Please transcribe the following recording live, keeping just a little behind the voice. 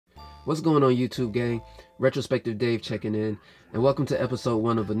What's going on, YouTube gang? Retrospective Dave checking in, and welcome to episode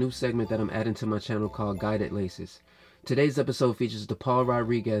 1 of a new segment that I'm adding to my channel called Guided Laces. Today's episode features the Paul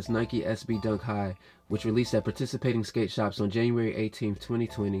Rodriguez Nike SB Dunk High, which released at participating skate shops on January 18th,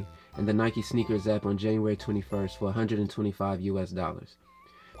 2020, and the Nike Sneakers app on January 21st for $125 US.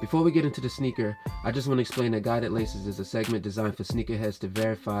 Before we get into the sneaker, I just want to explain that Guided Laces is a segment designed for sneakerheads to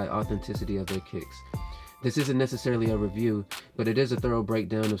verify authenticity of their kicks. This isn't necessarily a review, but it is a thorough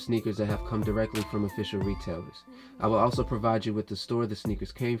breakdown of sneakers that have come directly from official retailers. I will also provide you with the store the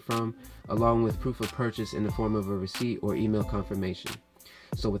sneakers came from, along with proof of purchase in the form of a receipt or email confirmation.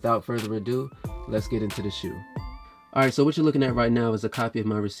 So without further ado, let's get into the shoe. Alright, so what you're looking at right now is a copy of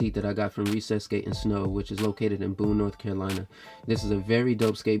my receipt that I got from Recess Skate and Snow, which is located in Boone, North Carolina. This is a very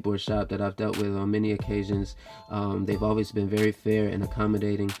dope skateboard shop that I've dealt with on many occasions. They've always been very fair and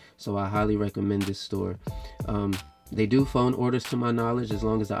accommodating, so I highly recommend this store. They do phone orders to my knowledge as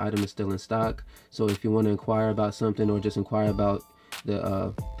long as the item is still in stock. So if you want to inquire about something or just inquire about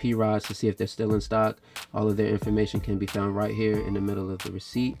the P-rods to see if they're still in stock, all of their information can be found right here in the middle of the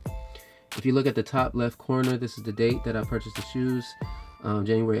receipt. If you look at the top left corner, this is the date that I purchased the shoes,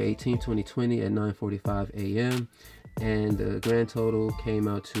 January 18, 2020 at 9:45 a.m. and the grand total came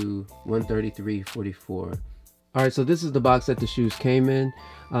out to $133.44. Alright, so this is the box that the shoes came in.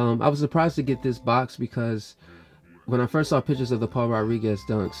 I was surprised to get this box because when I first saw pictures of the Paul Rodriguez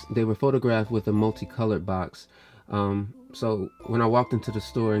Dunks, they were photographed with a multicolored box. So when I walked into the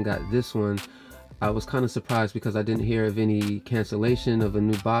store and got this one, I was kind of surprised because I didn't hear of any cancellation of a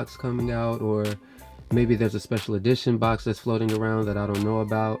new box coming out, or maybe there's a special edition box that's floating around that I don't know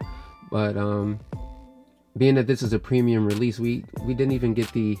about. But being that this is a premium release, we didn't even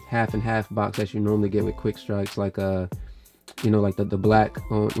get the half and half box that you normally get with Quick Strikes, like you know, like the black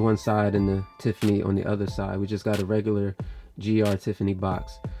on one side and the Tiffany on the other side. We just got a regular GR Tiffany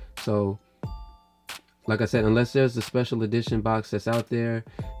box. So like I said, unless there's a special edition box that's out there,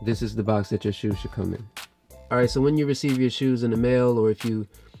 this is the box that your shoes should come in. Alright, so when you receive your shoes in the mail, or if you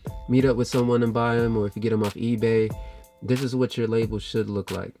meet up with someone and buy them, or if you get them off eBay, this is what your label should look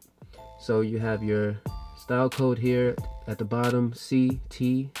like. So you have your style code here at the bottom,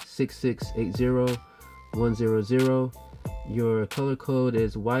 CT6680100. Your color code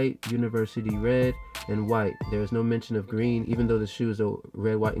is white, university red, and white. There is no mention of green, even though the shoes are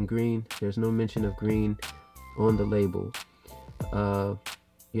red, white, and green. There's no mention of green on the label.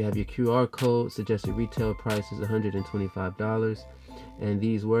 You have your QR code. Suggested retail price is $125, and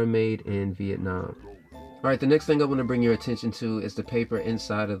these were made in Vietnam. Alright, the next thing I want to bring your attention to is the paper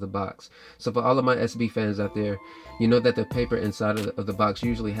inside of the box. So for all of my SB fans out there, you know that the paper inside of the box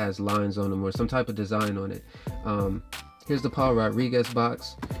usually has lines on them or some type of design on it. Here's the Paul Rodriguez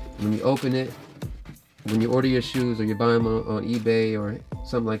box. When you open it, when you order your shoes or you buy them on eBay or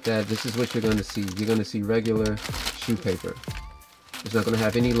something like that, this is what you're going to see. You're going to see regular shoe paper. It's not going to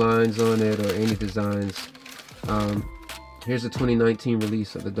have any lines on it or any designs. Here's the 2019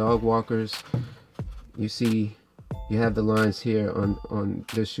 release of the dog walkers. You see, you have the lines here on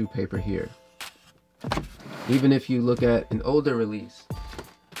this shoe paper here. Even if you look at an older release,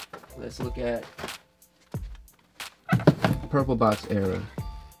 let's look at Purple Box era,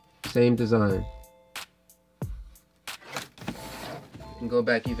 same design. You can go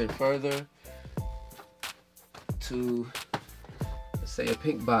back even further to, let's say, a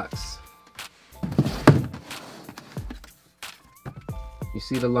pink box. You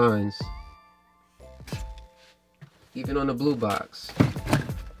see the lines. Even on the blue box,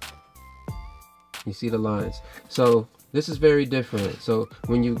 you see the lines. So this is very different. So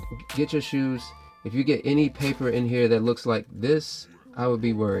when you get your shoes, if you get any paper in here that looks like this, I would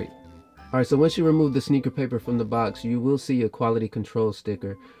be worried. Alright, so once you remove the sneaker paper from the box, you will see a quality control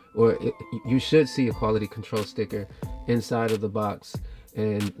sticker, or you should see a quality control sticker inside of the box,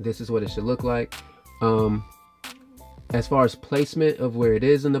 and this is what it should look like. As far as placement of where it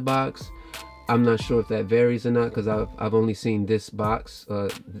is in the box, I'm not sure if that varies or not, because I've only seen this box,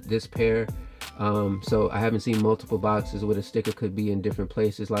 this pair. So I haven't seen multiple boxes where the sticker could be in different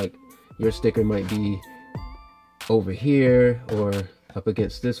places. Like your sticker might be over here or up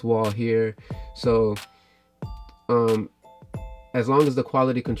against this wall here. So as long as the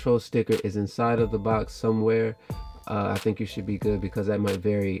quality control sticker is inside of the box somewhere, I think you should be good, because that might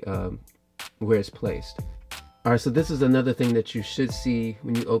vary where it's placed. Alright, so this is another thing that you should see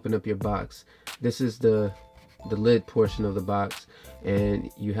when you open up your box. This is the lid portion of the box, and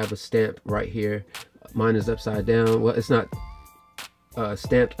you have a stamp right here. Mine is upside down. Well, it's not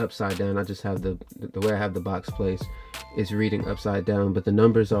stamped upside down. I just have the way I have the box placed is reading upside down, but the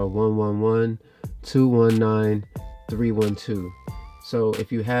numbers are 111, 219, 312. So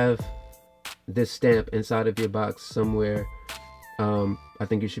if you have this stamp inside of your box somewhere, I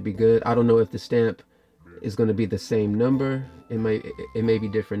think you should be good. I don't know if the stamp is going to be the same number. It may be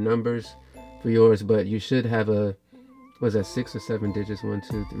different numbers for yours, but you should have a, was that 6 or 7 digits? 1,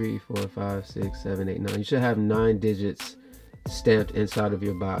 2, 3, 4, 5, 6, 7, 8, 9. You should have 9 digits stamped inside of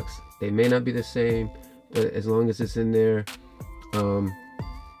your box. They may not be the same, but as long as it's in there,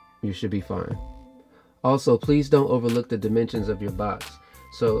 you should be fine. Also, please don't overlook the dimensions of your box.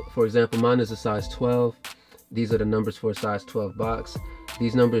 So for example, mine is a size 12. These are the numbers for a size 12 box.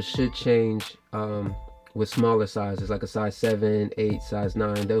 These numbers should change with smaller sizes, like a size 7, 8, size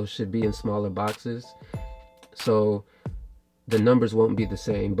 9. Those should be in smaller boxes, so the numbers won't be the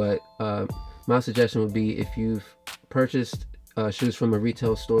same. But my suggestion would be, if you've purchased shoes from a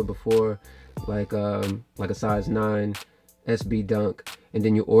retail store before, like a size 9 SB Dunk, and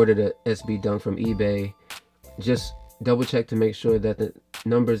then you ordered a SB Dunk from eBay, just double check to make sure that the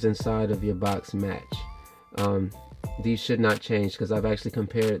numbers inside of your box match. These should not change, because I've actually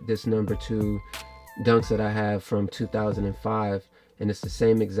compared this number to Dunks that I have from 2005, and it's the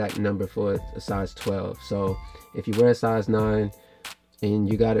same exact number for a size 12. So if you wear a size 9 and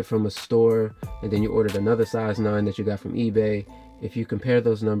you got it from a store, and then you ordered another size 9 that you got from eBay, if you compare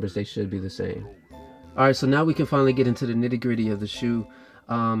those numbers, they should be the same. Alright, so now we can finally get into the nitty-gritty of the shoe.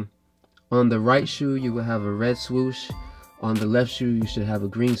 On the right shoe, you will have a red swoosh. On the left shoe, you should have a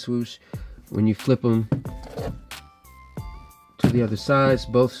green swoosh. When you flip them to the other sides,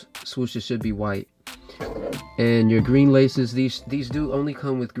 both swooshes should be white. And your green laces, these do only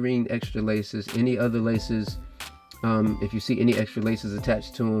come with green extra laces. Any other laces, if you see any extra laces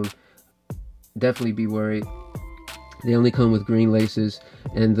attached to them, definitely be worried. They only come with green laces,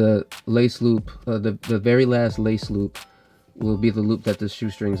 and the lace loop, the very last lace loop, will be the loop that the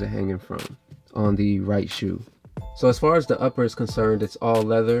shoestrings are hanging from on the right shoe. So as far as the upper is concerned, it's all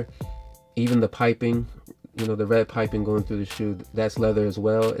leather. Even the piping, you know, the red piping going through the shoe, that's leather as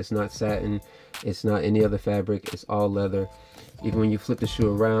well. It's not satin, it's not any other fabric, it's all leather. Even when you flip the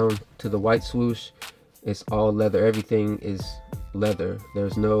shoe around to the white swoosh, it's all leather. Everything is leather.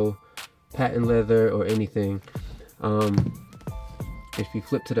 There's no patent leather or anything. If you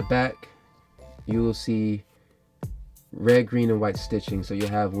flip to the back, you will see red, green, and white stitching. So you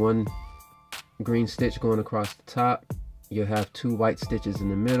have one green stitch going across the top, you'll have 2 white stitches in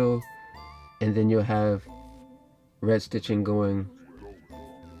the middle, and then you'll have red stitching going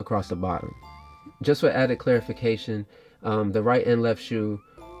across the bottom. Just for added clarification, the right and left shoe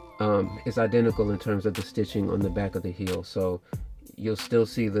is identical in terms of the stitching on the back of the heel. So you'll still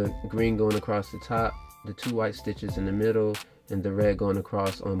see the green going across the top, the 2 white stitches in the middle, and the red going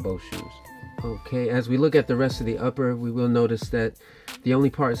across on both shoes. Okay, as we look at the rest of the upper, we will notice that the only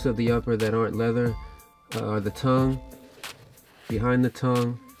parts of the upper that aren't leather are the tongue, behind the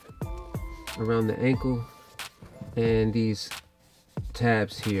tongue, around the ankle, and these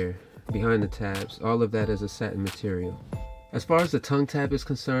tabs here, behind the tabs. All of that is a satin material. As far as the tongue tab is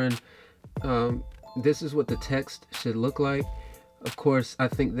concerned, this is what the text should look like. Of course, I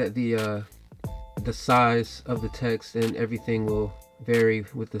think that the size of the text and everything will vary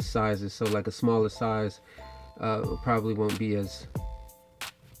with the sizes. So like a smaller size probably won't be as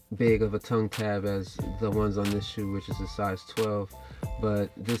big of a tongue tab as the ones on this shoe, which is a size 12. But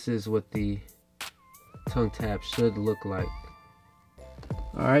this is what the tongue tab should look like.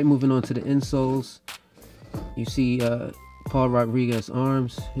 Alright, moving on to the insoles. You see Paul Rodriguez's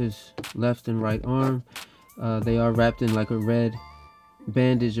arms, his left and right arm. They are wrapped in like a red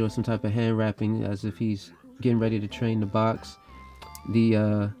bandage or some type of hand wrapping, as if he's getting ready to train the box.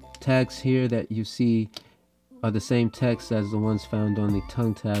 The tags here that you see are the same text as the ones found on the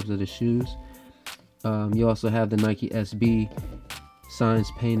tongue tabs of the shoes. You also have the Nike SB signs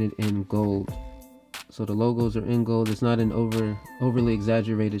painted in gold. So the logos are in gold. It's not an overly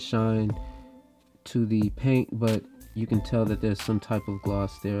exaggerated shine to the paint, but you can tell that there's some type of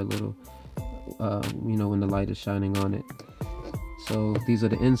gloss there, a little, you know, when the light is shining on it. So these are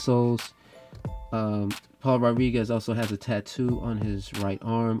the insoles. Paul Rodriguez also has a tattoo on his right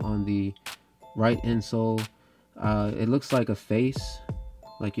arm on the right insole. It looks like a face,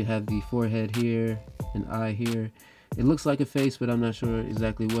 like you have the forehead here, an eye here. It looks like a face, but I'm not sure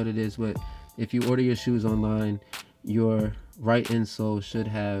exactly what it is. But if you order your shoes online, your right insole should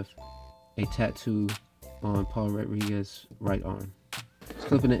have a tattoo on Paul Rodriguez's right arm.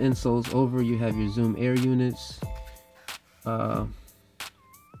 Flipping the insoles over, you have your Zoom Air units.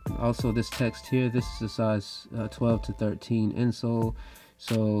 Also this text here, this is a size 12 to 13 insole.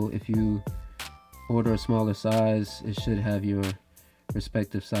 So if you order a smaller size, it should have your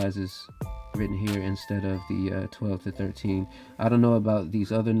respective sizes written here instead of the 12 to 13. I don't know about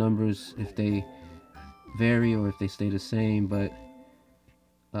these other numbers, if they vary or if they stay the same, but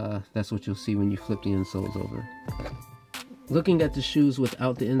that's what you'll see when you flip the insoles over. Looking at the shoes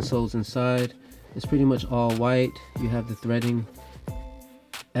without the insoles inside, it's pretty much all white. You have the threading,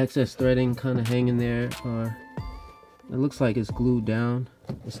 excess threading kind of hanging there, or it looks like it's glued down.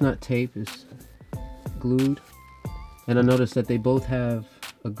 It's not tape, it's glued. And I noticed that they both have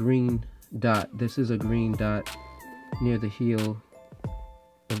a green dot. This is a green dot near the heel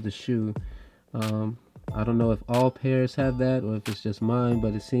of the shoe. I don't know if all pairs have that or if it's just mine,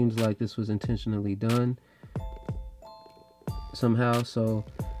 but it seems like this was intentionally done somehow. So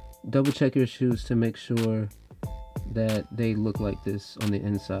double check your shoes to make sure that they look like this on the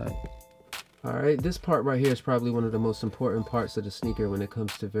inside. Alright, this part right here is probably one of the most important parts of the sneaker when it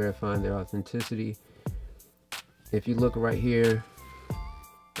comes to verifying their authenticity. If you look right here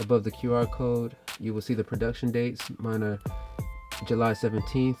above the QR code, you will see the production dates. Mine are July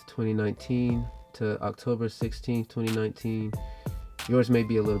 17th, 2019 to October 16th, 2019. Yours may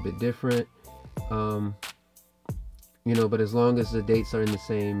be a little bit different, you know, but as long as the dates are in the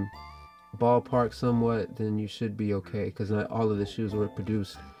same ballpark somewhat, then you should be okay, because not all of the shoes were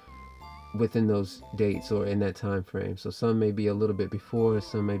produced within those dates or in that time frame. So some may be a little bit before,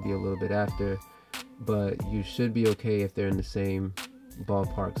 some may be a little bit after, but you should be okay if they're in the same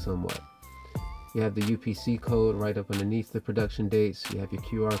ballpark somewhat. You have the UPC code right up underneath the production dates. You have your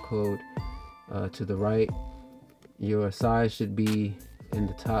QR code to the right. Your size should be in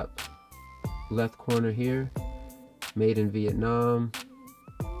the top left corner here. Made in Vietnam.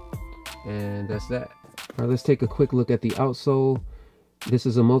 And that's that. Alright, let's take a quick look at the outsole. This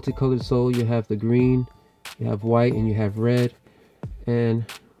is a multicolored sole. You have the green, you have white, and you have red. And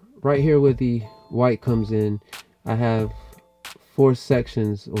right here where the white comes in, I have 4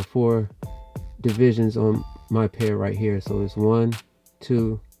 sections or 4 divisions on my pair right here. So it's 1,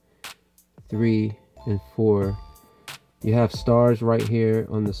 2, 3, and 4. You have stars right here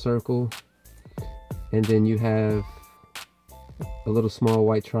on the circle, and then you have a little small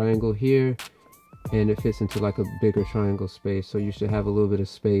white triangle here, and it fits into like a bigger triangle space. So you should have a little bit of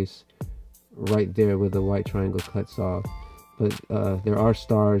space right there where the white triangle cuts off. But there are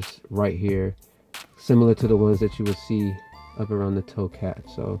stars right here, similar to the ones that you would see up around the toe cap.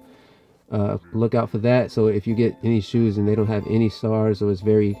 So look out for that. So if you get any shoes and they don't have any stars, or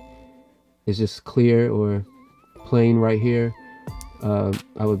it's just clear or plain right here,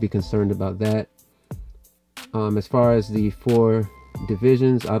 I would be concerned about that. As far as the 4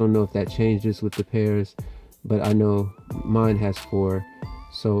 divisions, I don't know if that changes with the pairs, but I know mine has 4.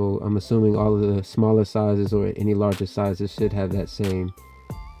 So I'm assuming all of the smaller sizes or any larger sizes should have that same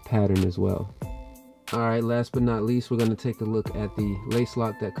pattern as well. Alright, last but not least, we're going to take a look at the lace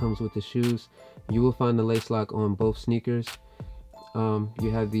lock that comes with the shoes. You will find the lace lock on both sneakers.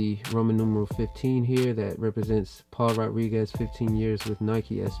 You have the Roman numeral 15 here that represents Paul Rodriguez, 15 years with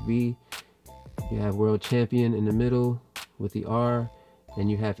Nike SB. You have World Champion in the middle with the R, and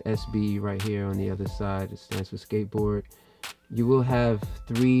you have SB right here on the other side. It stands for skateboard. You will have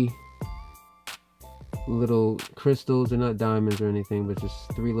 3 little crystals. They're not diamonds or anything, but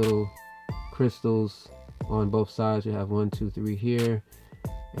just 3 little crystals on both sides. You have 1, 2, 3 here,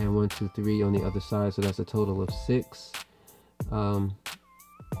 and 1, 2, 3 on the other side. So that's a total of 6.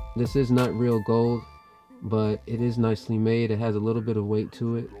 This is not real gold, but it is nicely made. It has a little bit of weight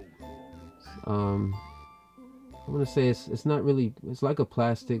to it. I want to say it's not really, it's like a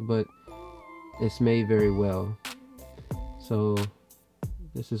plastic, but it's made very well. So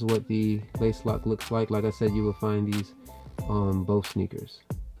this is what the lace lock looks like. Like I said, you will find these on both sneakers.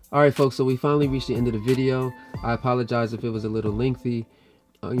 Alright folks, so we finally reached the end of the video. I apologize if it was a little lengthy,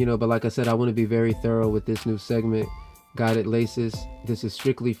 you know, but like I said, I want to be very thorough with this new segment, Guided Laces. This is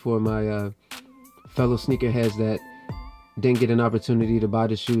strictly for my fellow sneakerheads that didn't get an opportunity to buy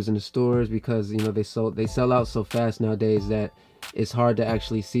the shoes in the stores, because you know they sell out so fast nowadays that it's hard to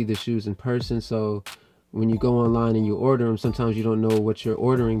actually see the shoes in person. So when you go online and you order them, sometimes you don't know what you're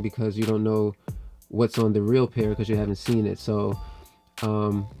ordering because you don't know what's on the real pair because you haven't seen it. So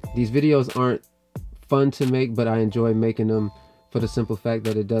these videos aren't fun to make, but I enjoy making them for the simple fact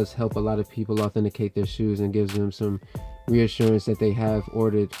that it does help a lot of people authenticate their shoes and gives them some reassurance that they have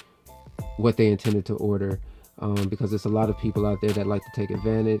ordered what they intended to order. Because there's a lot of people out there that like to take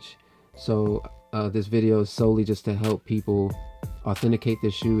advantage. So this video is solely just to help people authenticate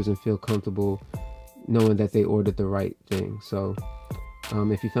their shoes and feel comfortable knowing that they ordered the right thing. So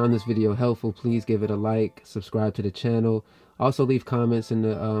If you found this video helpful, please give it a like, subscribe to the channel. Also leave comments in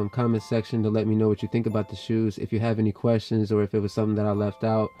the comment section to let me know what you think about the shoes. If you have any questions or if it was something that I left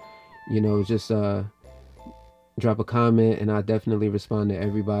out, you know, just drop a comment and I'll definitely respond to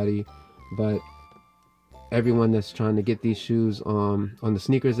everybody. But everyone that's trying to get these shoes on the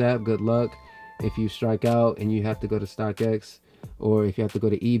sneakers app, good luck. If you strike out and you have to go to StockX, or if you have to go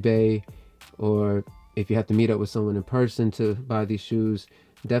to eBay, or if you have to meet up with someone in person to buy these shoes,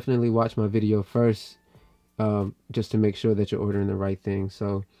 definitely watch my video first, just to make sure that you're ordering the right thing.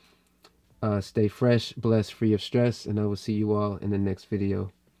 So stay fresh, blessed, free of stress, and I will see you all in the next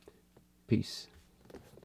video. Peace.